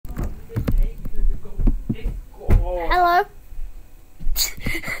Hello?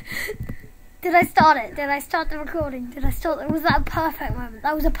 Did I start it? Did I start the recording? Did I start it? Was that a perfect moment?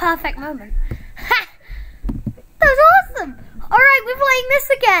 That was a perfect moment. Ha! That was awesome! Alright, we're playing this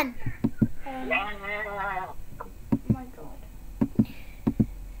again. Oh my god.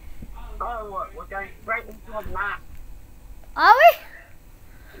 Oh, we're going straight into a match. Are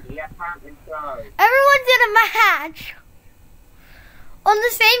we? Yeah, apparently so. Everyone's in a match. On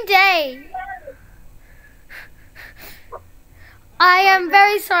the same day. I am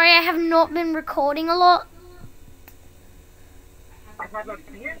very sorry, I have not been recording a lot. I have a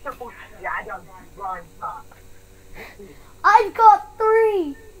beautiful shadow drawing up. I've got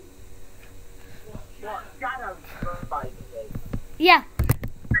 3. What, shadow strikers? Yeah.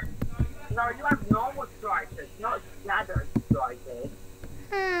 No, you have normal strikers, not shadow strikers.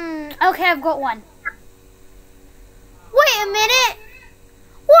 Okay, I've got 1. Wait a minute.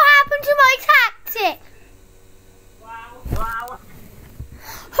 What happened to my tactic? Wow.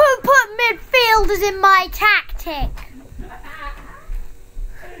 Who put midfielders in my tactic?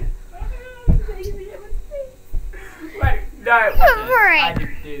 Wait, no, it You wasn't. prick. I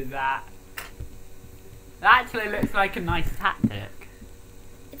didn't do that. That actually looks like a nice tactic.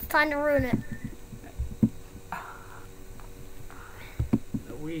 It's time to ruin it.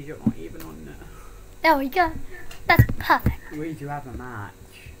 Louise, you're not even on there. There we go. That's perfect. Louise, you have a match.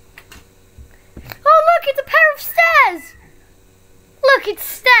 Oh look, it's a pair of stairs. Look, it's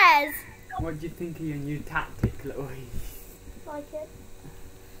stairs. What do you think of your new tactic, Louise? Like it.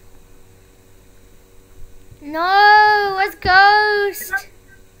 No, where's Ghost?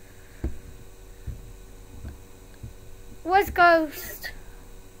 Where's Ghost?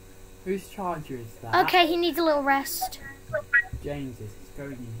 Whose charger is that? Okay, he needs a little rest. James's. It's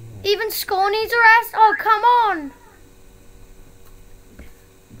going in here. Even Score needs a rest? Oh, come on.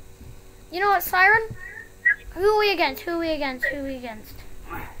 You know what, Siren? Who are we against? Who are we against? Who are we against?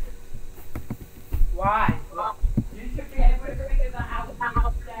 Why? You should be able to figure that out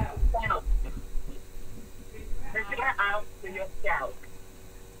yourself. Figure it out for yourself.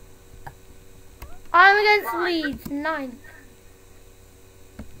 I'm against Leeds, 9th.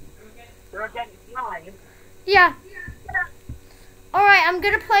 You're against 9. Yeah. Alright, I'm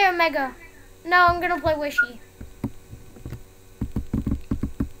gonna play Omega. No, I'm gonna play Wishy.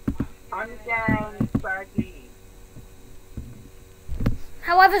 I'm down 13.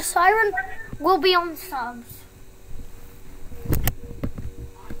 However, Siren will be on subs.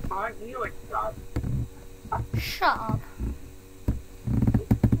 Aren't you a sub? Shut up.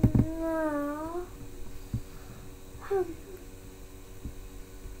 No.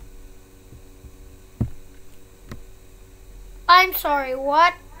 I'm sorry,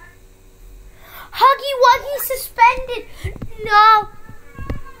 what? Huggy Wuggy suspended! No!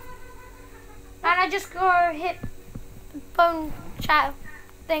 And I just go hit the phone chat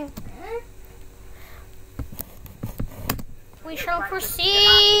thing. We shall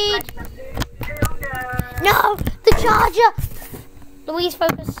proceed! No! The charger! Louise,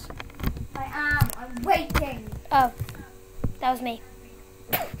 focus. I am. I'm waiting. Oh, that was me.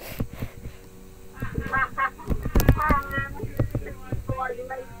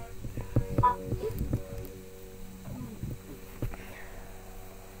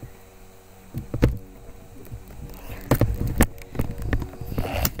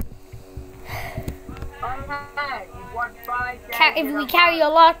 If we carry a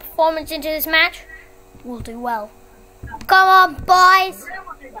lot of performance into this match, we'll do well. Come on, boys!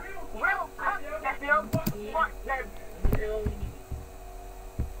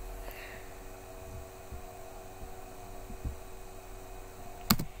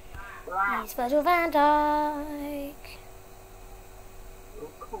 He's Virgil van Dijk.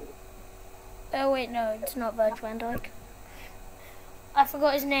 Oh wait, no, it's not Virgil van Dijk. I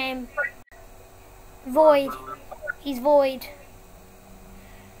forgot his name. Void. He's Void.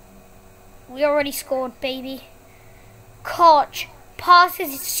 We already scored, baby. Koch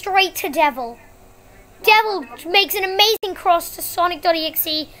passes it straight to Devil. Devil makes an amazing cross to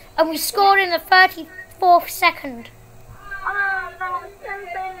Sonic.exe, and we scored in the 34th second.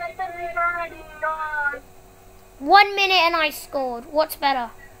 1 minute and I scored. What's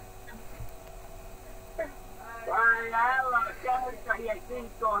better?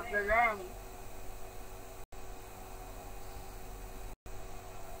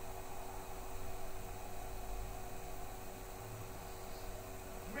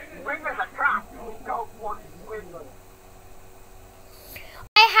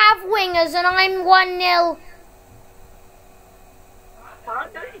 I have wingers and I'm 1-0.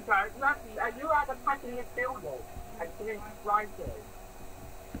 You are the attacking midfielder. I didn't strike it.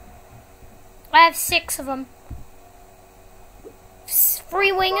 I have 6 of them.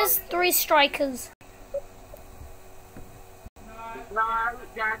 3 wingers, 3 strikers. No,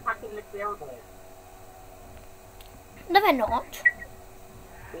 they're attacking midfielders. No, they're not.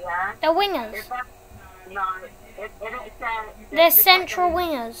 Yeah. They're wingers. If that, no, if it says... They're central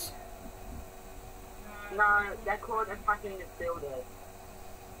wingers. No, they're called attacking midfielders.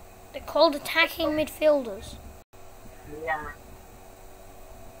 They're called attacking midfielders. Yeah.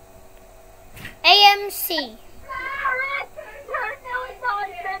 AMC.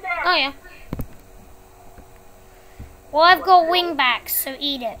 Oh yeah. Well, I've got wing backs, so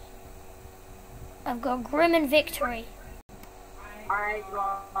eat it. I've got Grim and Victory.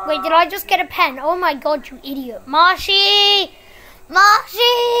 Wait, did I just get a pen? Oh my god, you idiot. Marshy!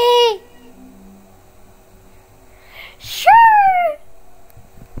 Marshy! Sure!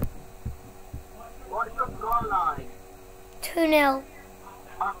 What's your scoreline? 2-0.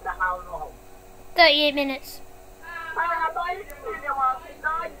 After how long? 38 minutes. I thought you said it was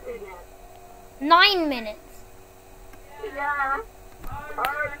 9 minutes. 9 minutes. Yeah.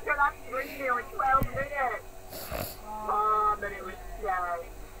 Oh, you could actually bring me in 12 minutes. Oh, but it was scary.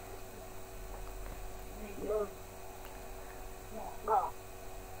 Oh.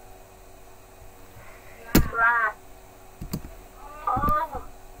 Right. Oh.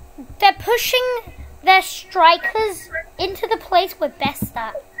 They're pushing their strikers into the place we're best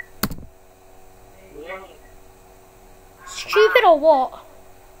at. Yeah. Stupid or what?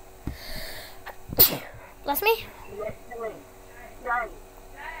 Bless me.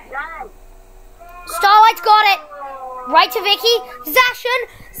 Starlight's got it. Right to Vicky. Zashin.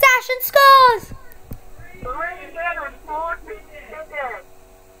 Zashin scores.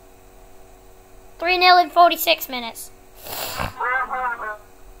 3-0 in 46 minutes.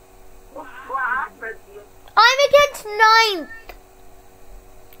 I'm against 9th.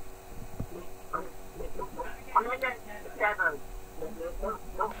 I'm against 7.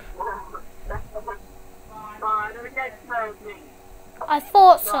 I'm against 13. I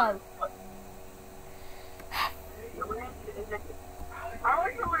thought so. How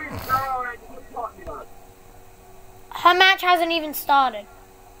are you in Scotland? Her match hasn't even started.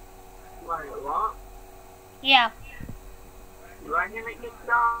 Wait, what? Yeah, You reckon it gets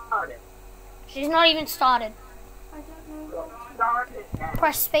started? she's not even started. I don't know. Started then.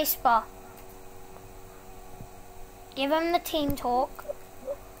 Press spacebar. Give him the team talk.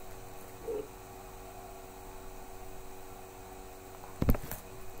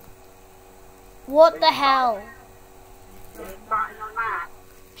 What the hell? It's starting on that.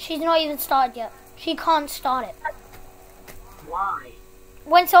 She's not even started yet. She can't start it. Why?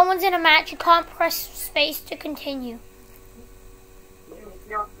 When someone's in a match, you can't press space to continue. It's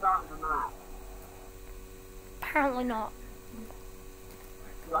still starting on that. Apparently not.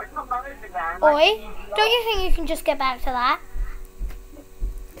 Like come over again. Oi, don't you think you can just get back to that?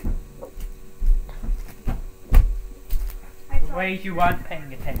 I The tried. ways you weren't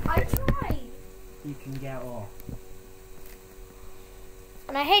paying attention, I tried. you can get off.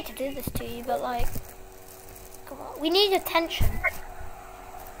 And I hate to do this to you, but like, come on, we need attention.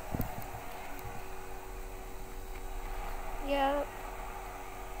 Yeah.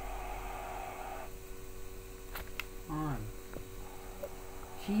 On.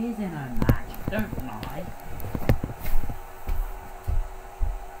 She is in a match, don't lie.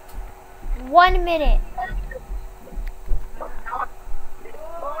 1 minute. Oh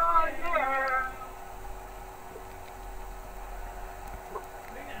yeah.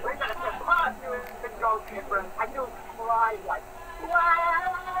 We're gonna surprise you with the goalkeeper. I do cry like,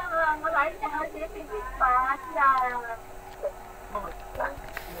 wow, I know this is bad now. Oh, that's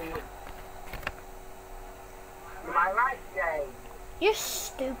me. Am I right, Jay? You're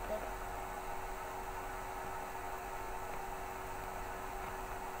stupid.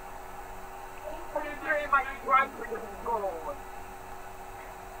 What are you doing, my striker to score?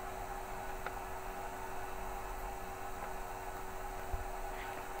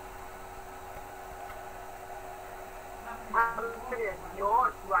 I'm serious,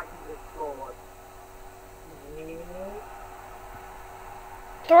 your striker to score.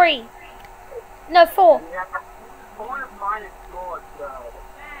 3. No, 4. Yeah, one of mine is scored, though.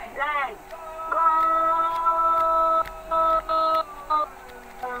 Dang!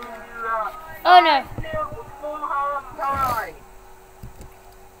 Oh no.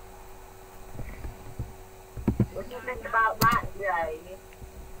 What do you think about that, Jay?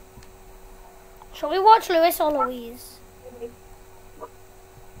 Shall we watch Lewis or Louise?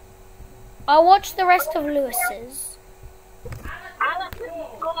 I'll watch the rest of Lewis's. Allison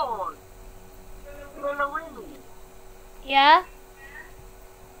scored! For Louise. Yeah?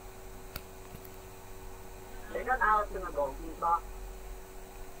 They got Allison a goalkeeper.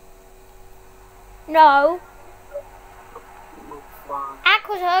 No. Fine. Ack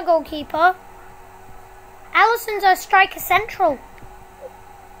was her goalkeeper. Allison's our striker central.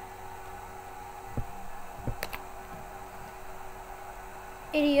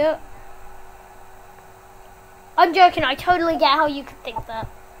 Idiot. I'm joking, I totally get how you could think that.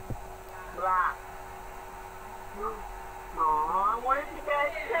 Black. Aw, what did you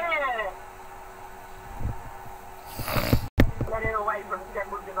guys say? Get it away from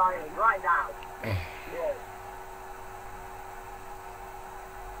Sheffield United right now. Yeah.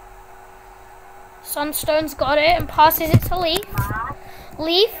 Sunstone's got it and passes it to Leaf. Black.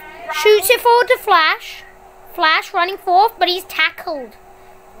 Leaf shoots it forward to Flash. Flash running forth, but he's tackled.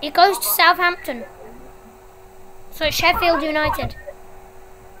 It goes to Southampton. So it's Sheffield United.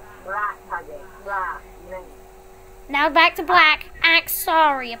 Black has it. Black. Link. Now back to Black. Axe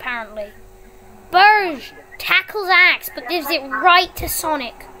sorry, apparently. Burge tackles Axe, but gives it right to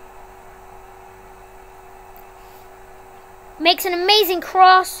Sonic. Makes an amazing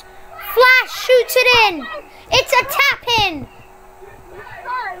cross. Flash shoots it in. It's a tap in.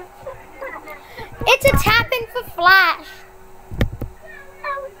 It's a tap in for Flash.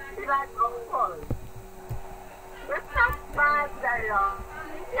 Black goal. It's not bad they are.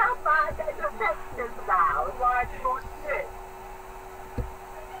 It's not bad they defective now. Like, what's this?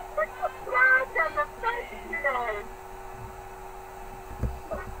 It's a bad they're defective.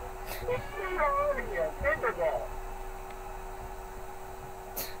 It's hilarious, isn't it?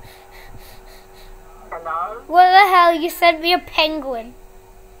 Hello? What the hell? You sent me a penguin.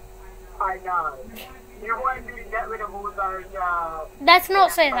 I know. You want me to get rid of all those, Let's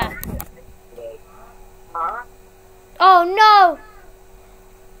not say that. Huh? Oh no!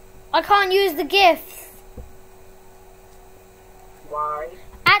 I can't use the gifts. Why?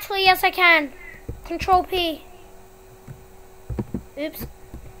 Actually, yes, I can. Control P. Oops.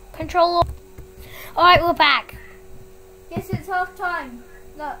 Control. Alright, we're back. Yes, it's half time.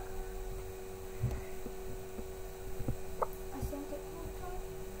 Look. I sent it half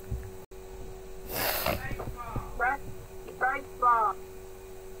time. Press spacebar.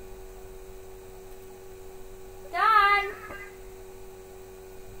 Done.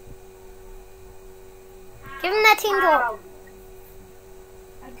 Give him that team talk.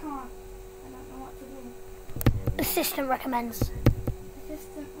 I can't. I don't know what to do. Assistant recommends.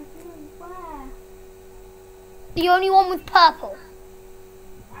 Assistant, where? The only one with purple.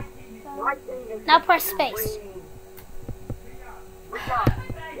 My team is Now press space. green.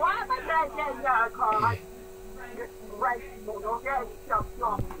 Why am I getting yellow card? Just red, you're getting stuffed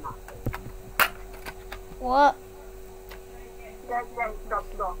off nothing. What? You're getting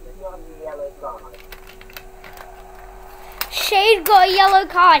stuffed off and you're on the yellow card. Shade got a yellow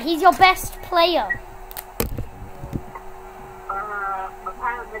card. He's your best player.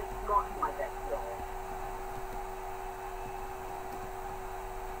 Apparently it's not my best player.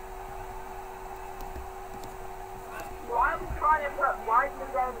 Why are we trying to put, why is the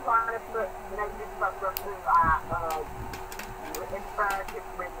game trying to put negative buffer through imperative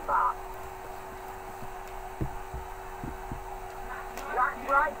win bar? That's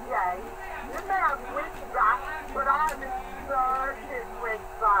right, Jay. You may have win that, but I'm imperative win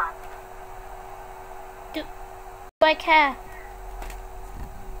back. Do I care?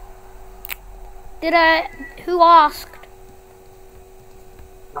 Who asked?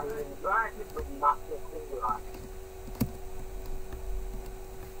 I'm imperative win back to singular.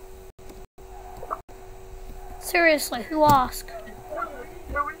 Seriously, who asked?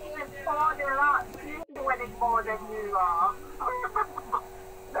 The reason for the lot, she's winning more than you are.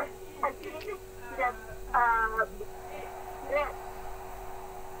 I think it's just, yeah.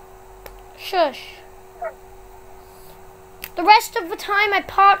 Shush. The rest of the time I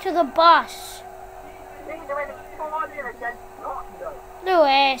parked to the bus. She's winning 4-0 against Tottenham.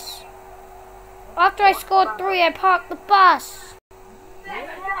 Lewis. After I scored 3, I parked the bus. Yes,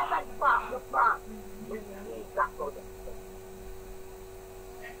 I fucked the fuck. We need that sort of thing.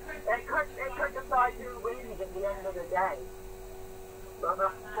 It could decide who wins at the end of the day. But I'm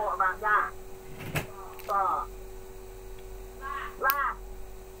not thought about that. But last.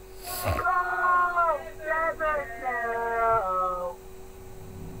 Go! 7-0.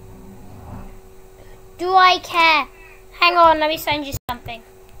 Do I care? Hang on, let me send you something.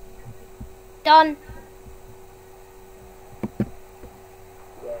 Done.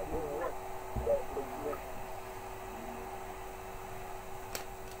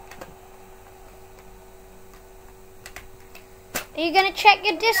 Are you gonna check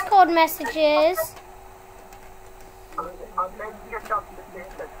your Discord messages? I'm going to get up to the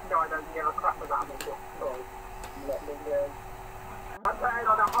distance so I don't give a crap about it. Let me know. I'm playing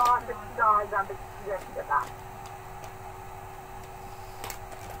on the hardest side and the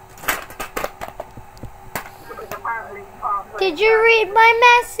you read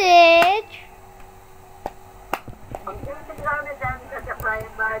my message? I'm using on the down to the play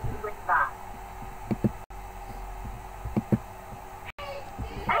emergency with that.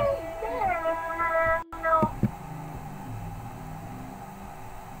 No.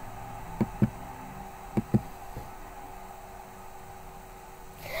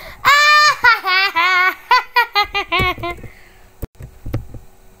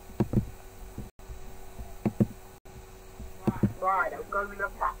 Right, I'm going to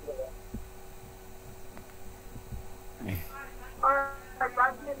look at it. I'm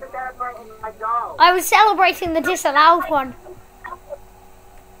celebrating my dog. I was celebrating the disallowed one.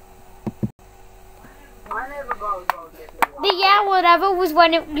 I never go this way. The yeah, whatever was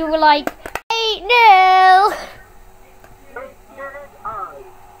when you were like 8-0.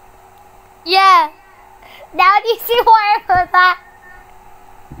 Yeah. Now do you see why I heard that?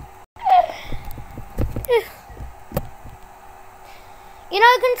 You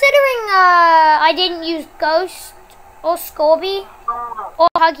know, considering I didn't use Ghost or Scorby or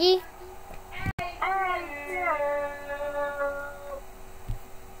Huggy.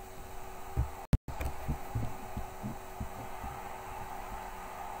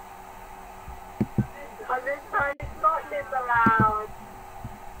 But this time it's not disallowed.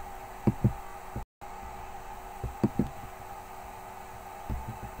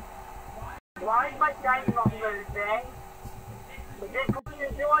 Why is my game not moving? Is it because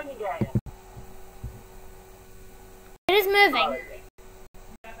you're joining it? It is moving.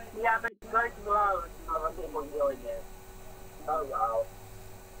 Yeah, but it's very slow. So I think we're doing it. Oh wow.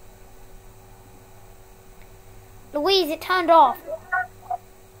 Louise, it turned off.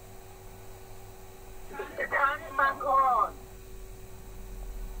 Turn it back on.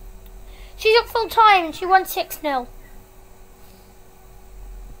 She's up full time and she won 6-0.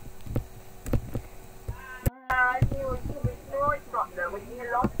 I knew it was destroyed from there when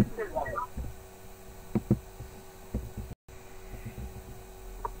you lost to them.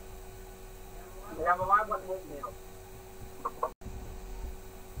 Yeah, well, I won with you.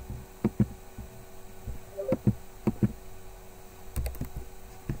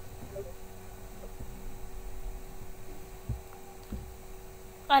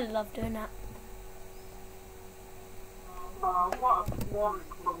 I love doing that. What a performance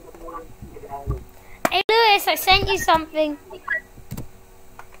from the boys today. Hey Lewis, I sent you something.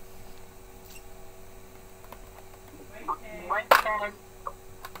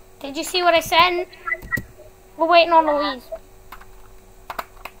 Did you see what I sent? We're waiting on Louise.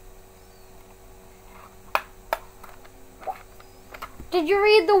 Did you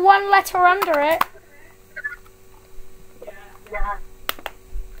read the one letter under it? Yeah.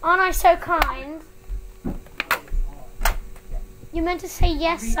 Aren't I so kind? You meant to say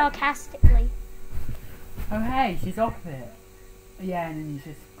yes sarcastically. Oh hey, she's off it. Yeah, and then you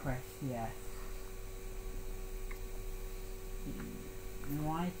just press yes.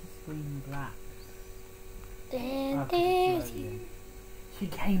 Why is the screen black? Then Oh, 'cause there's it's you. loading. She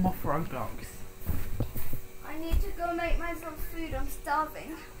came off Roblox. I need to go make myself food. I'm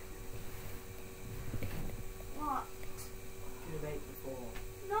starving. What? Should have ate before.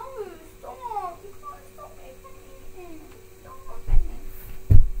 No, stop. You can't stop me from eating. Stop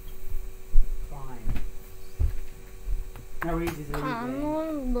it. Fine. No, Reese is really Come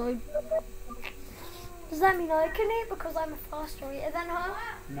on, Lord. Does that mean I can eat because I'm a faster eater than her?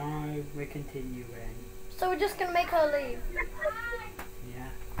 No, we're continuing. So we're just gonna make her leave.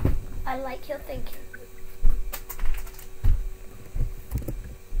 Yeah. I like your thinking.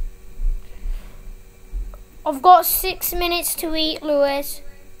 I've got 6 minutes to eat, Lewis.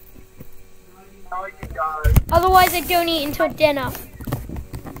 No, you don't. Otherwise, I don't eat until dinner.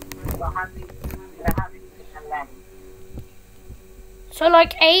 You're having a leg. So,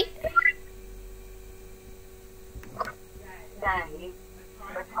 like 8? Danny,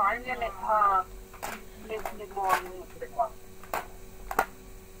 the time limit her is the morning to the clock.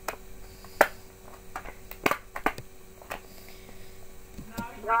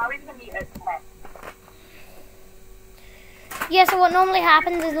 No, it's gonna be at 10. Yeah, so what normally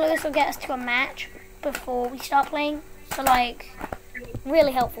happens is Lewis will get us to a match before we start playing. So, like,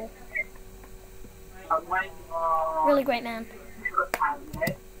 really helpful. I'm waiting on Really great man. the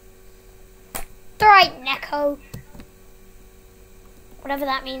tablet. It's alright, Neko. Whatever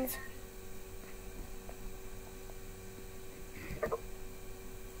that means.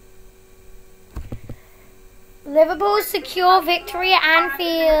 Liverpool's secure victory at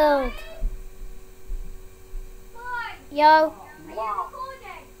Anfield. Yo. Wow.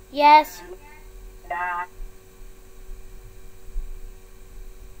 Yes. Yeah.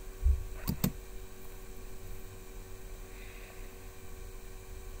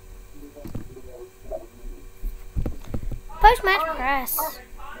 Post-match press.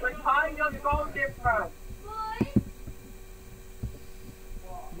 We're tying your goal difference. Boys,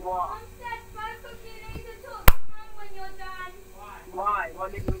 What? Mum said both of you need to talk to Mum when you're done. Why?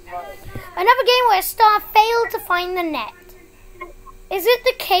 What did we do? Another game where Star failed to find the net. Is it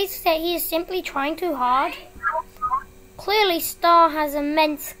the case that he is simply trying too hard? Clearly, Star has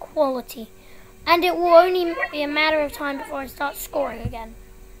immense quality, and it will only be a matter of time before he starts scoring again.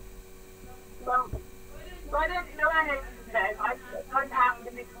 Well, I didn't know anything today. I couldn't have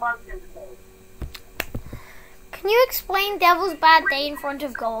to be smoking today. Can you explain Devil's bad day in front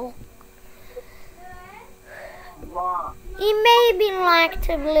of goal? What? He maybe lacked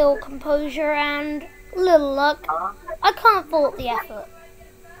a little composure and little luck. Huh? I can't fault the effort.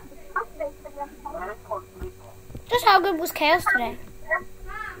 Just how good was Chaos today?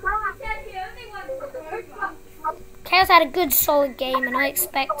 Mum said he only wants to go. Chaos had a good solid game and I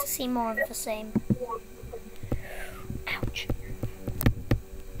expect to see more of the same. Ouch.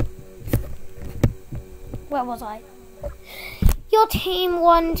 Where was I? Your team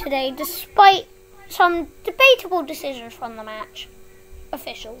won today despite some debatable decisions from the match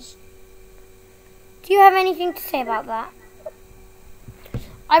officials. Do you have anything to say about that?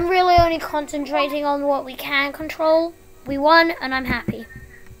 I'm really only concentrating on what we can control. We won and I'm happy.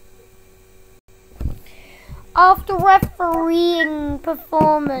 After a refereeing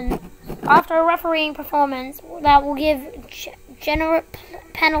performance that will give general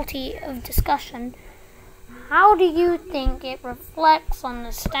penalty of discussion, how do you think it reflects on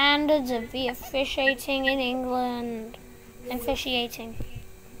the standards of the officiating in England? Officiating.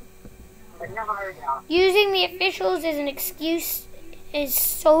 Using the officials as an excuse is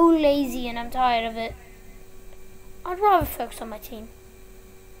so lazy and I'm tired of it. I'd rather focus on my team.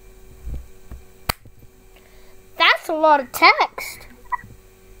 That's a lot of text.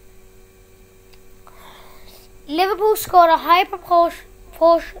 Liverpool scored a high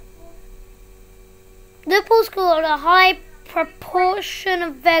proportion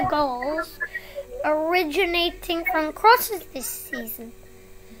of their goals originating from crosses this season.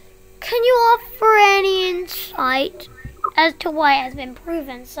 Can you offer any insight as to why it has been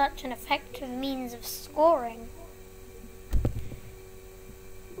proven such an effective means of scoring?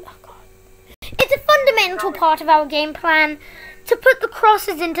 Oh God. It's a fundamental part of our game plan to put the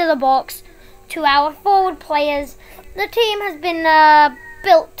crosses into the box to our forward players. The team has been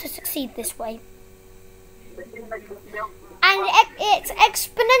built to succeed this way. And it's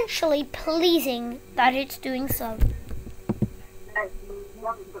exponentially pleasing that it's doing so.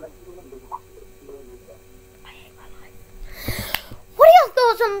 What are your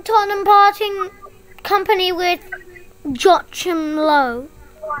thoughts on Tottenham parting company with Joachim Low?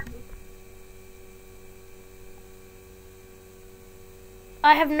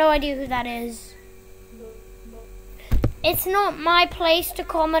 I have no idea who that is. It's not my place to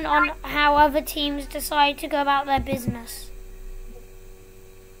comment on how other teams decide to go about their business.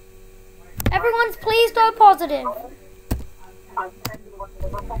 Everyone's pleased or positive.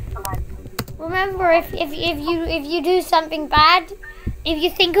 Remember, if you do something bad, if you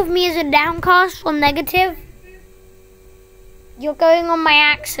think of me as a downcast or negative, you're going on my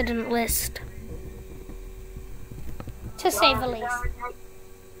accident list. To say the least.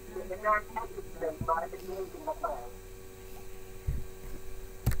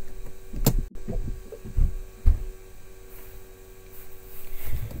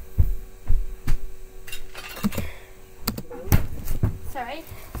 Sorry.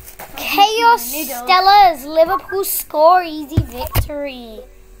 Chaos Stella's Liverpool score easy victory.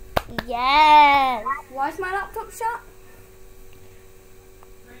 Yes. Why is my laptop shut?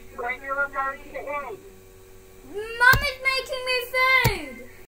 When you were going to eat. Mum is making me food.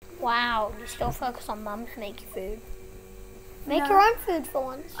 Wow, you still focus on Mum to make you food. Make No. your own food for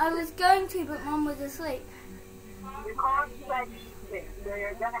once. I was going to, but Mum was asleep. You can't say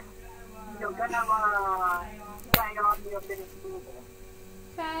anything. You're gonna play on your bit of food.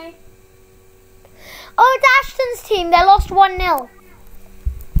 Okay. Oh, it's Ashton's team. They lost 1-0.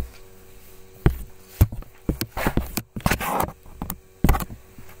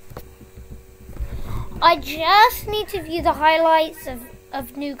 I just need to view the highlights of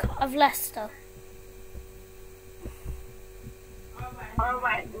Leicester. Oh,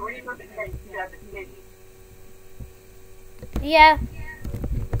 wait. What are you going to say? You have a kid. Yeah.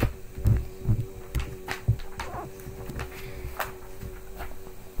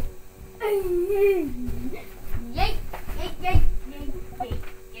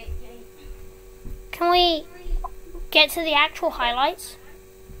 Can we get to the actual highlights?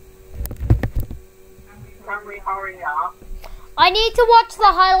 Can we hurry up? I need to watch the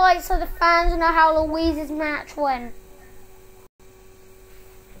highlights so the fans know how Louise's match went.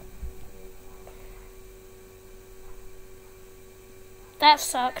 That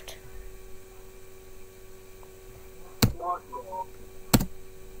sucked.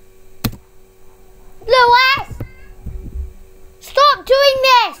 Louise! Stop doing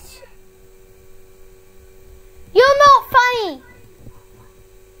this! You're not funny!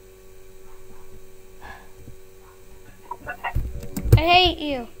 I hate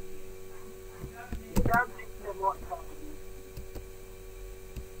you.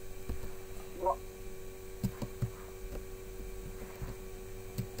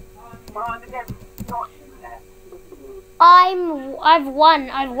 I've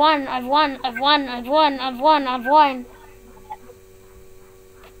won.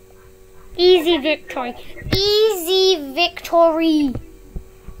 Easy victory. Easy victory.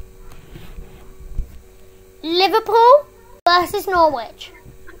 Liverpool versus Norwich.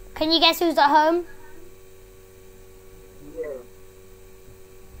 Can you guess who's at home?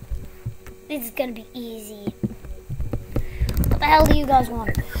 This is gonna be easy. What the hell do you guys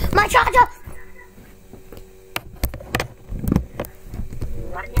want? My charger!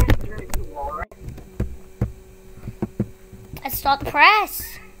 Let's start the press.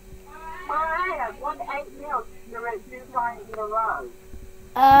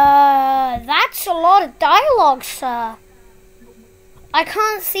 That's a lot of dialogue, sir. I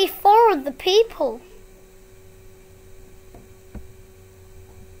can't see 4 of the people.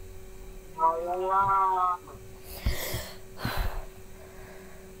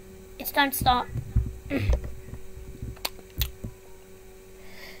 It's time to start. Norwich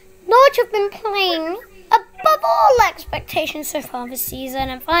have been playing above all expectations so far this season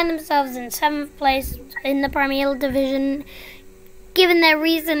and find themselves in 7th place in the Premier Division. Given their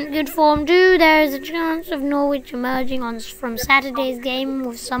recent good form too, there is a chance of Norwich emerging from Saturday's game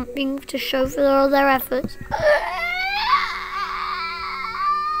with something to show for all their efforts.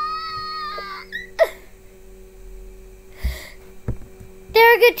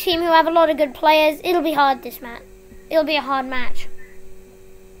 They're a good team who have a lot of good players. It'll be hard this match. It'll be a hard match.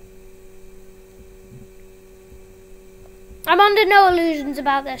 I'm under no illusions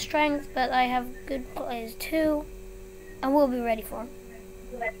about their strength, but I have good players too, and we'll be ready for them.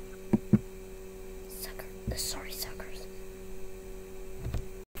 Suckers.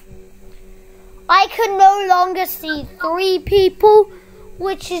 I can no longer see 3 people,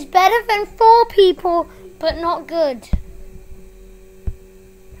 which is better than 4 people, but not good.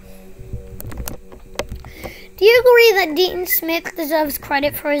 Do you agree that Dean Smith deserves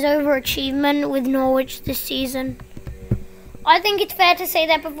credit for his overachievement with Norwich this season? I think it's fair to say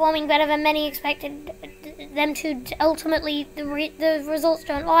they're performing better than many expected them to. Ultimately, the results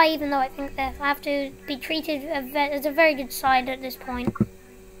don't lie, even though I think they have to be treated as a very good side at this point.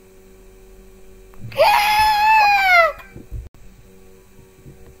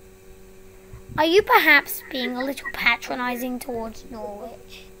 Are you perhaps being a little patronizing towards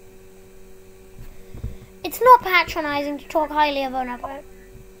Norwich? It's not patronizing to talk highly of an opponent.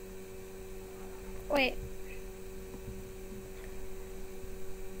 Wait.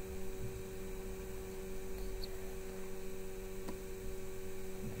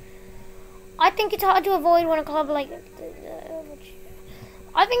 I think it's hard to avoid when a club like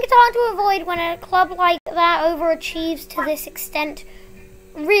that overachieves to this extent.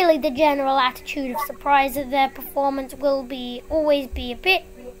 Really, the general attitude of surprise that their performance will always be a bit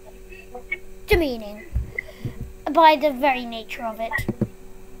demeaning by the very nature of it.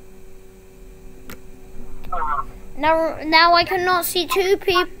 Now I cannot see 2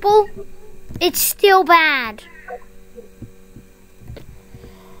 people. It's still bad.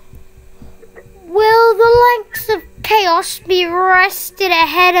 Will the likes of Chaos be rested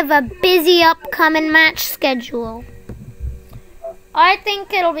ahead of a busy upcoming match schedule? I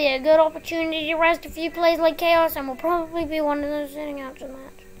think it'll be a good opportunity to rest a few players like Chaos, and will probably be one of those sitting out the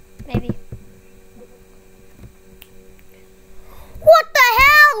match. Maybe. What the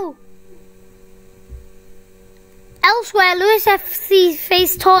hell? Elsewhere, Lewes FC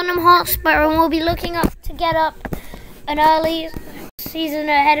face Tottenham Hotspur and will be looking up to get up an early season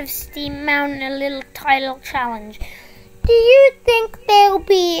ahead of Steam Mountain, a little title challenge. Do you think they'll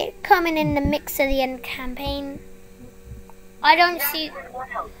be coming in the mix of the end campaign? I don't think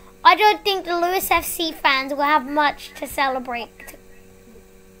the Lewes FC fans will have much to celebrate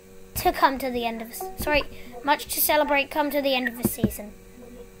come to the end of the season.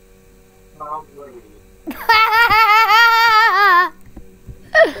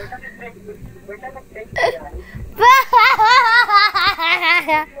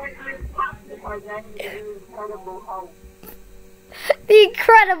 The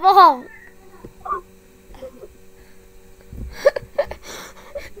Incredible Hulk.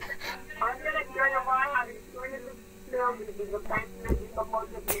 I'm gonna show you why I'm doing this film because the person is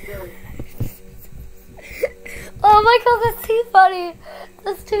supposed to be doing. Oh my god, that's too funny.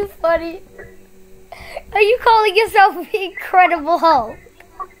 That's too funny. Are you calling yourself the Incredible Hulk?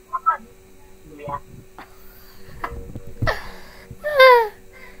 Yeah.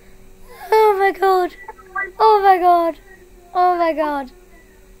 Oh my god. Oh my god. Oh my god.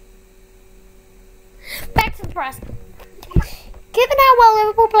 Back to the press. Given how well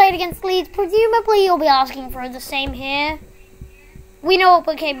Liverpool played against Leeds, presumably you'll be asking for the same here. We know what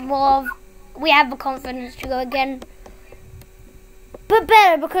we're capable of. We have the confidence to go again. But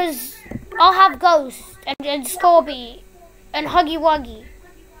better because I'll have Ghost and Storby and Huggy Wuggy.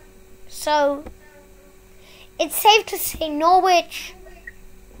 So it's safe to say Norwich.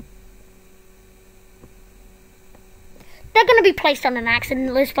 They're going to be placed on an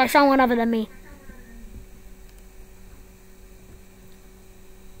accident list by someone other than me.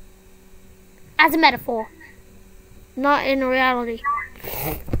 As a metaphor, not in reality.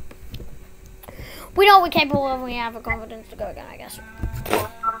 We know what we're capable of, we have the confidence to go again, I guess.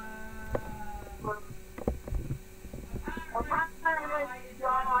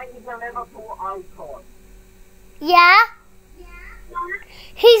 Yeah?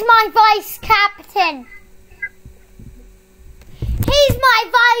 He's my vice captain. He's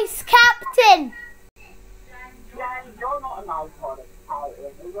my vice captain. Yeah, you're not an icon.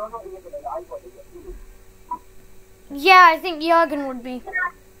 You're not even an icon. Yeah, I think Jurgen would be.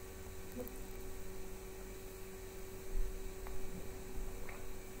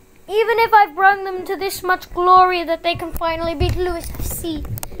 Even if I've brought them to this much glory that they can finally beat Lewis FC,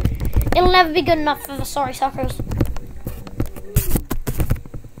 it'll never be good enough for the sorry suckers.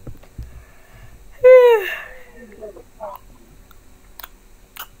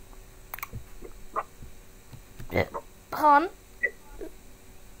 Pardon?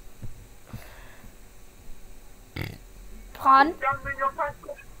 Pardon?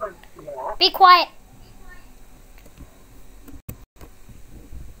 Be quiet.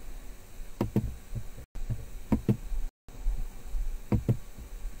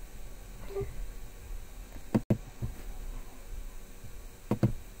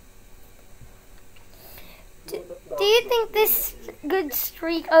 Do you think this good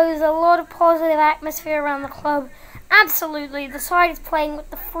streak owes a lot of positive atmosphere around the club? Absolutely. The side is playing with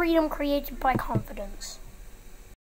the freedom created by confidence.